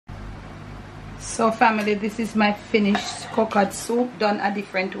So family, this is my finished coconut soup done a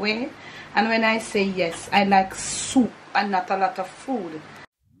different way. And when I say yes, I like soup and not a lot of food.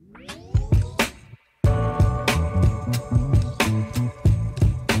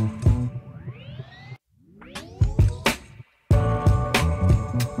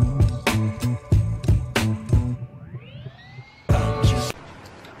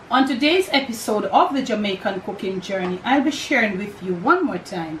 On today's episode of the Jamaican cooking journey, I'll be sharing with you one more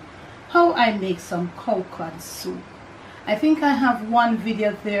time how I make some coconut soup. I think I have one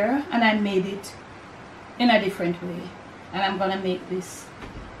video there and I made it in a different way, and I'm gonna make this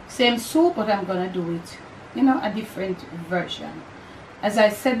same soup, but I'm gonna do it, you know, a different version. As I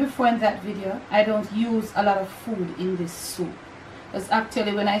said before in that video, I don't use a lot of food in this soup, because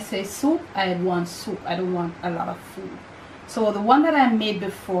actually when I say soup, I want soup. I don't want a lot of food. So the one that I made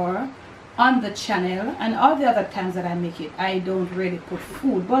before on the channel and all the other times that I make it, I don't really put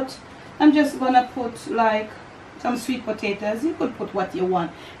food, but I'm just gonna put like some sweet potatoes. You could put what you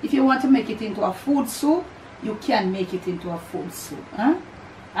want. If you want to make it into a food soup, you can make it into a food soup, huh?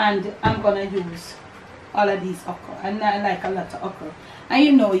 And I'm gonna use all of these okra, and I like a lot of okra. And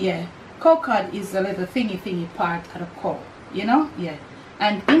you know, yeah, coconut is a little thingy part of the cow, you know, yeah.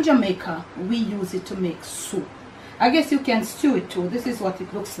 And in Jamaica, we use it to make soup. I guess you can stew it too. This is what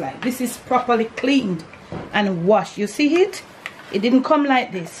it looks like. This is properly cleaned and washed. You see it? It didn't come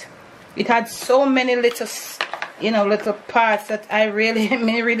like this. It had so many little, you know, little parts that I really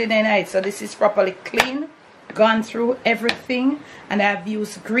didn't like. So this is properly clean, gone through everything, and I've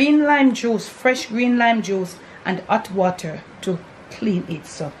used green lime juice, fresh green lime juice, and hot water to clean it.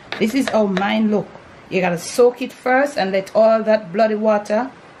 So this is how mine look. You gotta soak it first and let all that bloody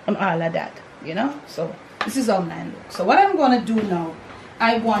water and all of that, you know. So this is how mine look. So what I'm gonna do now,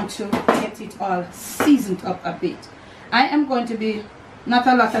 I want to get it all seasoned up a bit. I am going to be not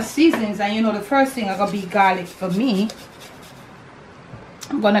a lot of seasonings, and you know, the first thing are gonna be garlic for me.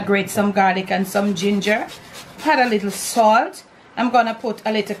 I'm gonna grate some garlic and some ginger, add a little salt. I'm gonna put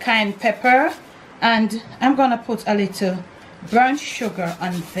a little cayenne pepper, and I'm gonna put a little brown sugar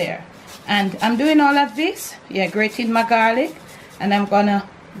on there. And I'm doing all of this, yeah, grating my garlic, and I'm gonna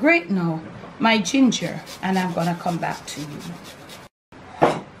grate now my ginger, and I'm gonna come back to you.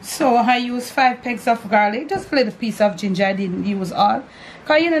 So I use 5 pegs of garlic, just a little piece of ginger. I didn't use all,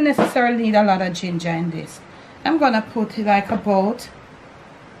 because you don't necessarily need a lot of ginger in this. I'm gonna put like about,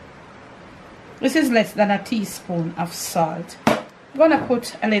 this is less than a teaspoon of salt. I'm gonna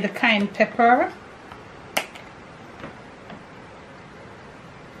put a little cayenne pepper.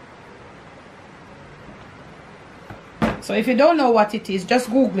 So if you don't know what it is, just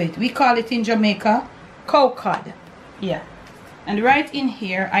Google it. We call it in Jamaica cow cod. Yeah. And right in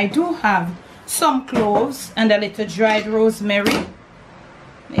here, I do have some cloves and a little dried rosemary.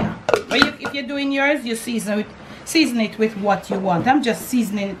 Yeah. But if you're doing yours, you season it with what you want. I'm just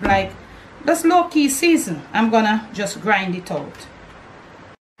seasoning it like just low-key season. I'm gonna just grind it out.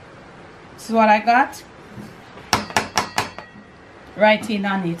 This is what I got. Right in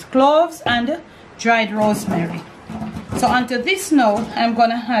on it. Cloves and dried rosemary. So onto this now, I'm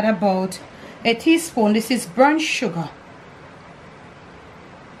gonna add about a teaspoon. This is brown sugar.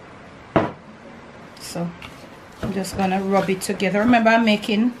 So I'm just gonna rub it together. Remember, I'm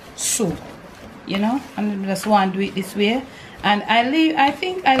making soup, you know, and I just want to do it this way. And I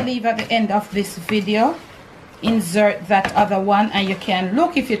think I leave at the end of this video, insert that other one, and you can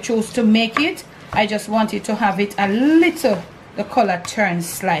look if you choose to make it. I just wanted to have it a little, the color turns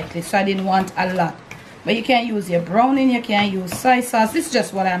slightly, so I didn't want a lot. But you can use your browning, you can use soy sauce. This is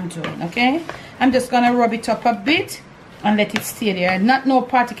just what I'm doing, okay? I'm just gonna rub it up a bit and let it stay there. Not no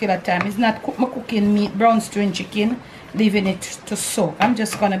particular time. It's not cooking meat, brown stewing chicken, leaving it to soak. I'm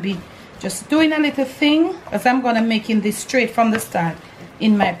just gonna be just doing a little thing, because I'm gonna making this straight from the start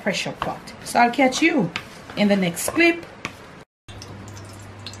in my pressure pot. So I'll catch you in the next clip.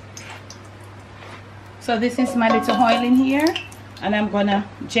 So this is my little oil in here, and I'm gonna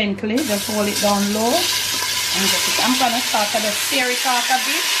gently just hold it down low and get it. I'm gonna start to just stir it out a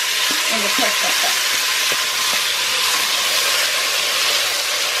bit in the pressure pot.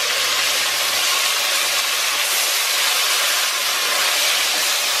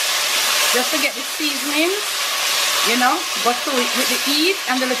 Just to get the seasoning, you know, go through it with the heat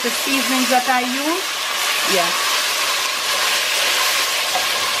and the little seasonings that I use. Yeah.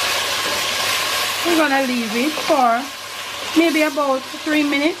 We're gonna leave it for maybe about 3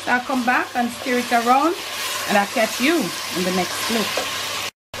 minutes. I'll come back and stir it around, and I'll catch you in the next clip.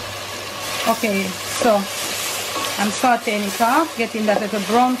 Okay, so I'm sauteing it off, getting that little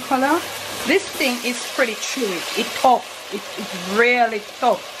brown color. This thing is pretty chewy. It's tough. it's really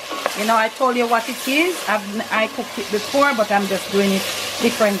tough. You know, I told you what it is. I cooked it before, but I'm just doing it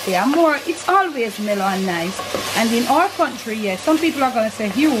differently. It's always mellow and nice. And in our country, yes, some people are going to say,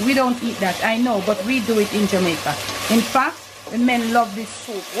 Hugh, we don't eat that. I know, but we do it in Jamaica. In fact, the men love this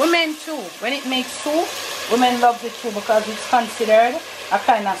soup. Women too. When it makes soup, women love it too because it's considered a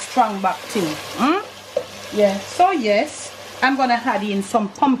kind of strong back thing. Yeah, so yes, I'm going to add in some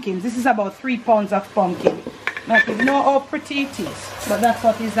pumpkins. This is about 3 pounds of pumpkin. Now, you know how pretty it is, but that's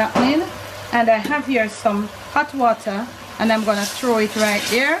what is happening. And I have here some hot water, and I'm going to throw it right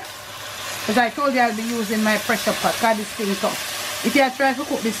there. Because I told you I'll be using my pressure pot, because this thing tough. If you try to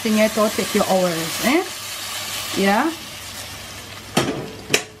cook this thing, it will take you hours. Yeah.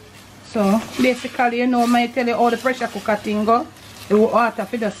 So, basically, you know, I tell you how the pressure cooker thing go. The water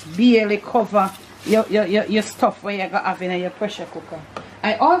will just barely cover your stuff where you're going to have in your pressure cooker.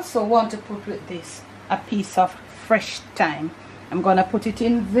 I also want to put with this a piece of fresh thyme. I'm going to put it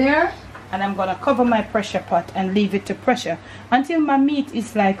in there, and I'm going to cover my pressure pot and leave it to pressure until my meat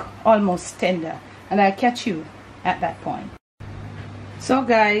is like almost tender, and I'll catch you at that point. So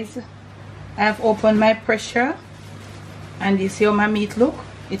guys, I've opened my pressure, and you see how my meat look.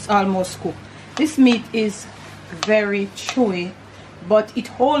 It's almost cooked. This meat is very chewy, but it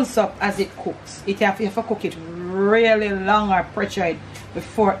holds up as it cooks. You have to cook it really long or pressure it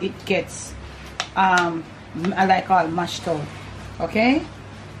before it gets like all mashed out. Okay,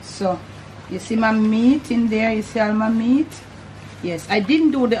 so you see my meat in there. You see all my meat. Yes, I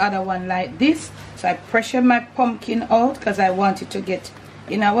didn't do the other one like this, so I pressured my pumpkin out because I wanted to get,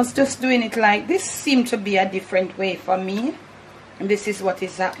 you know, I was just doing it like this. Seemed to be a different way for me, and this is what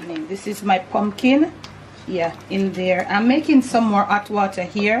is happening. This is my pumpkin, yeah, in there. I'm making some more hot water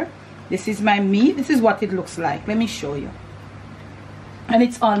here. This is my meat. This is what it looks like. Let me show you. And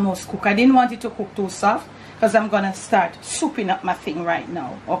it's almost cooked. I didn't want it to cook too soft because I'm gonna start souping up my thing right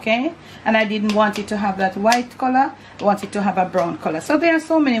now, okay? And I didn't want it to have that white color. I want it to have a brown color. So there are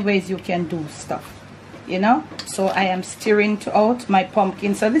so many ways you can do stuff, you know. So I am stirring out my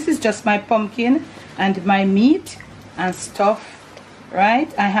pumpkin. So this is just my pumpkin and my meat and stuff,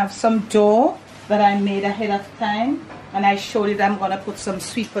 right? I have some dough that I made ahead of time, and I showed it. I'm gonna put some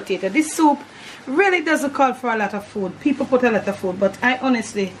sweet potato. This soup really doesn't call for a lot of food. People put a lot of food, but I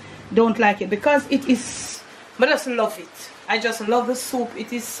honestly don't like it because it is, but I just love it. I just love the soup.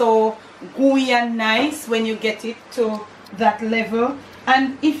 It is so gooey and nice when you get it to that level.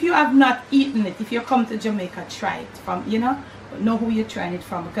 And if you have not eaten it, if you come to Jamaica, try it from, you know who you're trying it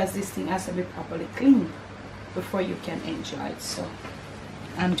from, because this thing has to be properly cleaned before you can enjoy it. So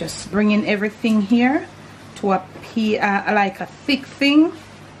I'm just bringing everything here to a like a thick thing.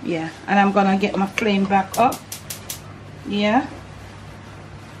 Yeah, and I'm gonna get my flame back up. Yeah.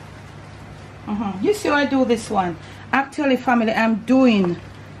 You see how I do this one. Actually, family, I'm doing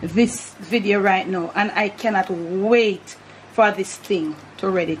this video right now, and I cannot wait for this thing to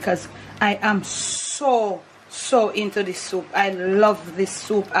ready because I am so into this soup. I love this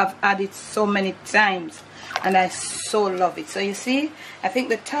soup. I've had it so many times, and I so love it. So you see, I think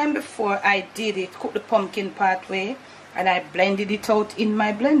the time before I did it, cook the pumpkin part way, and I blended it out in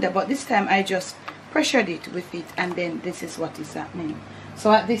my blender, but this time I just pressured it with it, and then this is what is happening.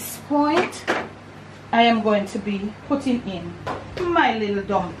 So at this point, I am going to be putting in my little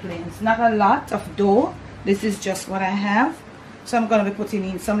dumplings. Not a lot of dough. This is just what I have. So I'm going to be putting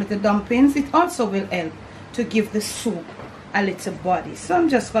in some little dumplings. It also will help to give the soup a little body. So I'm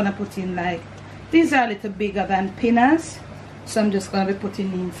just going to put in, like, these are a little bigger than pinners. So I'm just going to be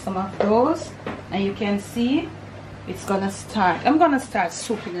putting in some of those. And you can see it's going to start. I'm going to start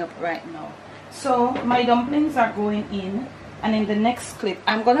souping up right now. So my dumplings are going in. And in the next clip,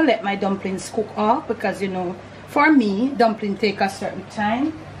 I'm going to let my dumplings cook off because, you know, for me, dumplings take a certain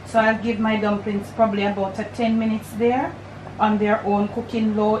time. So I'll give my dumplings probably about 10 minutes there on their own,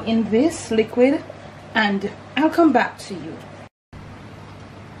 cooking low in this liquid. And I'll come back to you.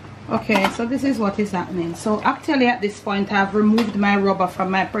 Okay, so this is what is happening. So actually at this point, I've removed my rubber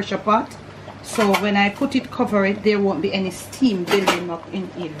from my pressure pot. So when I put it, cover it, there won't be any steam building up in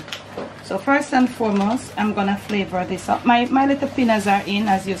here. So first and foremost, I'm gonna flavor this up. My little pinners are in,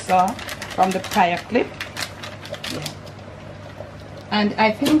 as you saw from the prior clip. Yeah. And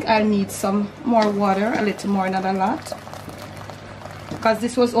I think I need some more water, a little more, not a lot, because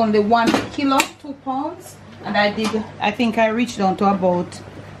this was only 1 kilo, 2 pounds, and I think I reached down to about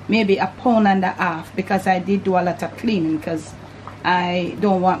maybe 1.5 pounds because I did do a lot of cleaning, because I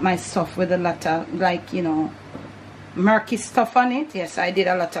don't want my stuff with a lot of, like, you know, murky stuff on it. Yes, I did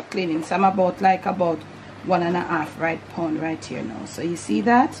a lot of cleaning, so I'm about 1.5 pound right here now. So you see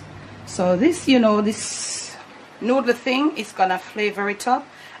that? So this, you know, this noodle thing is gonna flavor it up.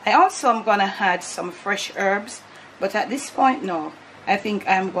 I also am gonna add some fresh herbs, but at this point no, I think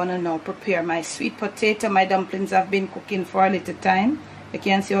I'm gonna now prepare my sweet potato. My dumplings have been cooking for a little time. You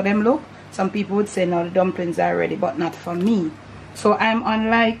can see how them look. Some people would say no, the dumplings are ready, but not for me. So I'm on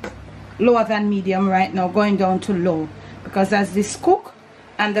like lower than medium right now, going down to low, because as this cook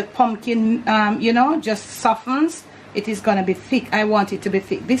and the pumpkin you know, just softens, it is gonna be thick. I want it to be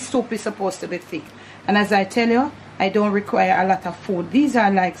thick. This soup is supposed to be thick, and as I tell you, I don't require a lot of food. These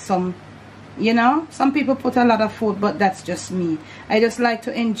are like some, you know, some people put a lot of food, but that's just me. I just like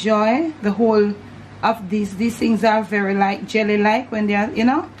to enjoy the whole of these things are very like jelly like when they are, you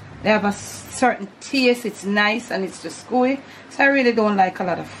know, they have a certain taste. It's nice and it's just gooey. So I really don't like a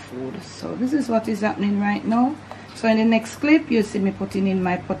lot of food. So this is what is happening right now. So in the next clip you see me putting in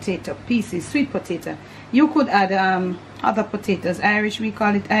my potato pieces, sweet potato. You could add other potatoes, Irish, we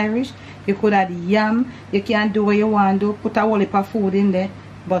call it Irish. You could add yam. You can do what you want to do, put a whole heap of food in there,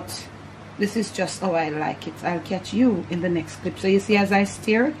 but this is just how I like it. I'll catch you in the next clip. So you see, as I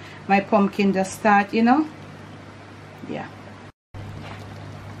stir, my pumpkin just start, you know, yeah.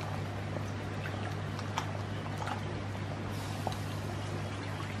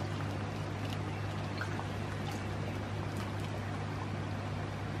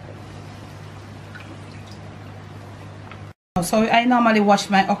 So I normally wash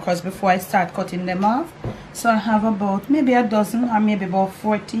my okras before I start cutting them off. So I have about maybe a dozen or maybe about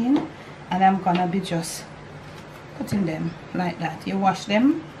 14, and I'm gonna be just putting them like that. You wash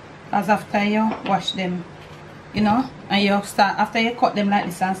them, as after you wash them, you know, and you start, after you cut them like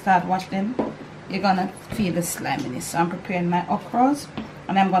this and start wash them, you're gonna feel the sliminess. So I'm preparing my okras,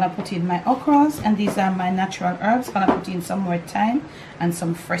 and I'm gonna put in my okras, and these are my natural herbs. Gonna put in some more thyme and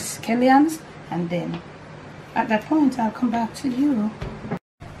some fresh scallions, and then at that point I'll come back to you.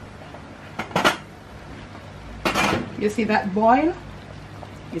 You see that boil?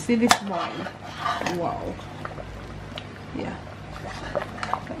 You see this boil? Wow. Yeah.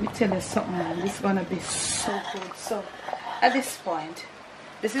 Let me tell you something, man. This is gonna be so good. So at this point,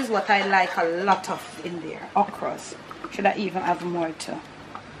 this is what I like a lot of in there. Okras. Should I even have more too?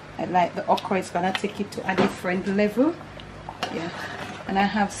 I like the okra. It's gonna take it to a different level. Yeah. And I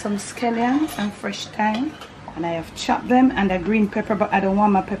have some scallions and fresh thyme, and I have chopped them, and a green pepper, but I don't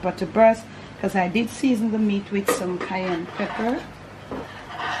want my pepper to burst because I did season the meat with some cayenne pepper.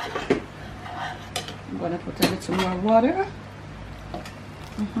 I'm gonna put a little more water.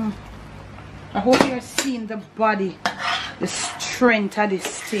 I hope you're seeing the body, the strength of this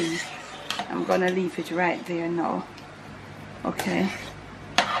thing. I'm gonna leave it right there now. Okay,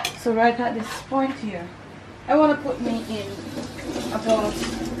 so right at this point here, I want to put me in about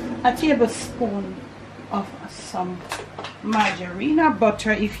a tablespoon of some margarine or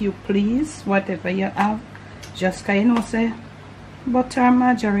butter, if you please, whatever you have. Just kind of, you know, say butter and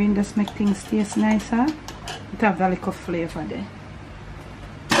margarine just make things taste nicer. It have a little flavor there.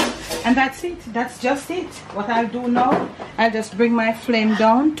 And that's it. That's just it. What I'll do now, I'll just bring my flame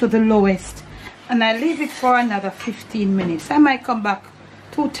down to the lowest, and I leave it for another 15 minutes. I might come back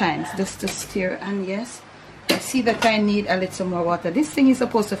 2 times just to stir. And yes, I see that I need a little more water. This thing is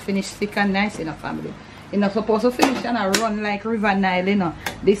supposed to finish thick and nice in a family. You're not supposed to finish and I run like River Nile, you know.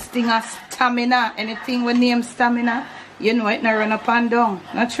 This thing has stamina. Anything with name stamina, you know it not run up and down.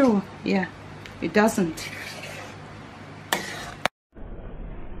 Not true? Yeah, it doesn't.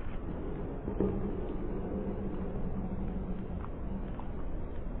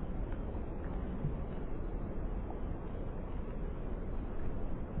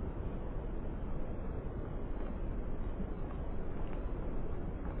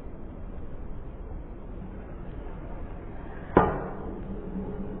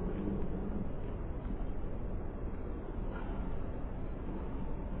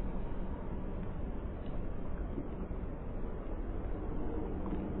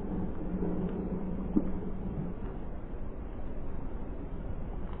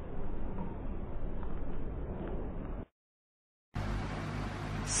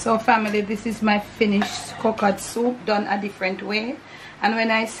 So family, this is my finished coconut soup done a different way. And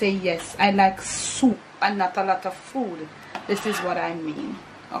when I say yes, I like soup and not a lot of food, this is what I mean.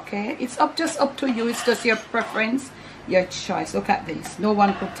 Okay, it's just up to you. It's just your preference, your choice. Look at this. No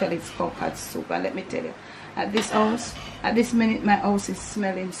one could tell it's coconut soup. And let me tell you, at this house, at this minute, my house is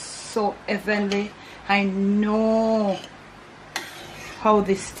smelling so heavenly. I know how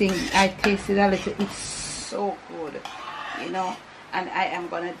this thing, I tasted a little, it's so good, you know. And I am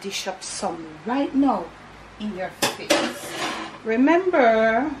gonna dish up some right now in your face.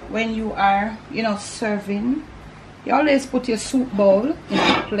 Remember, when you are, you know, serving, you always put your soup bowl in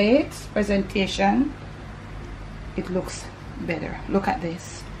a plate, presentation, it looks better. Look at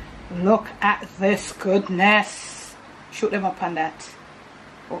this. Look at this goodness. Shoot them up on that.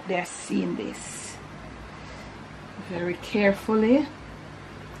 Hope they're seeing this. Very carefully.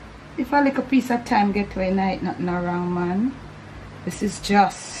 If a little piece of time get to a night, nothing wrong, man. This is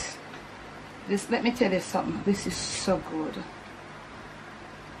just this. Let me tell you something. This is so good.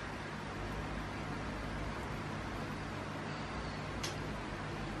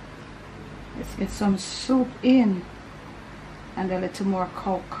 Let's get some soup in and a little more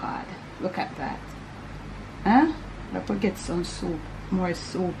cow cod. Look at that. Huh? Let me get some soup, more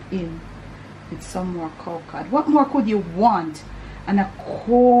soup in with some more cow cod. What more could you want on a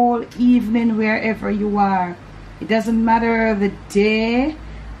cold evening wherever you are? It doesn't matter the day.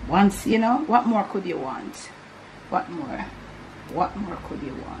 Once, you know, what more could you want? What more? What more could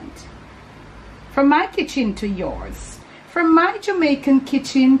you want? From my kitchen to yours. From my Jamaican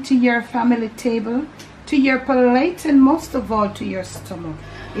kitchen to your family table, to your plate, and most of all to your stomach.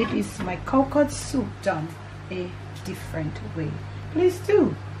 It is my cow cod soup done a different way. Please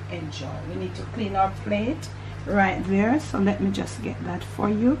do enjoy. We need to clean our plate right there, so let me just get that for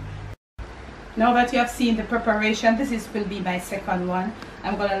you. Now that you have seen the preparation, this will be my second one.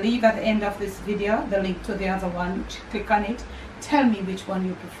 I'm going to leave at the end of this video the link to the other one. Click on it. Tell me which one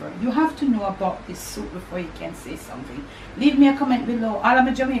you prefer. You have to know about this soup before you can say something. Leave me a comment below. All of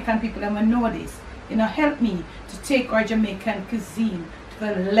my Jamaican people, I'm going to know this. You know, help me to take our Jamaican cuisine to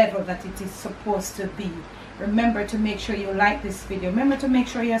the level that it is supposed to be. Remember to make sure you like this video. Remember to make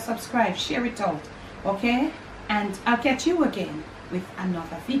sure you're subscribed. Share it out. Okay? And I'll catch you again with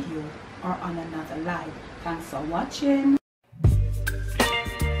another video or on another live. Thanks for watching.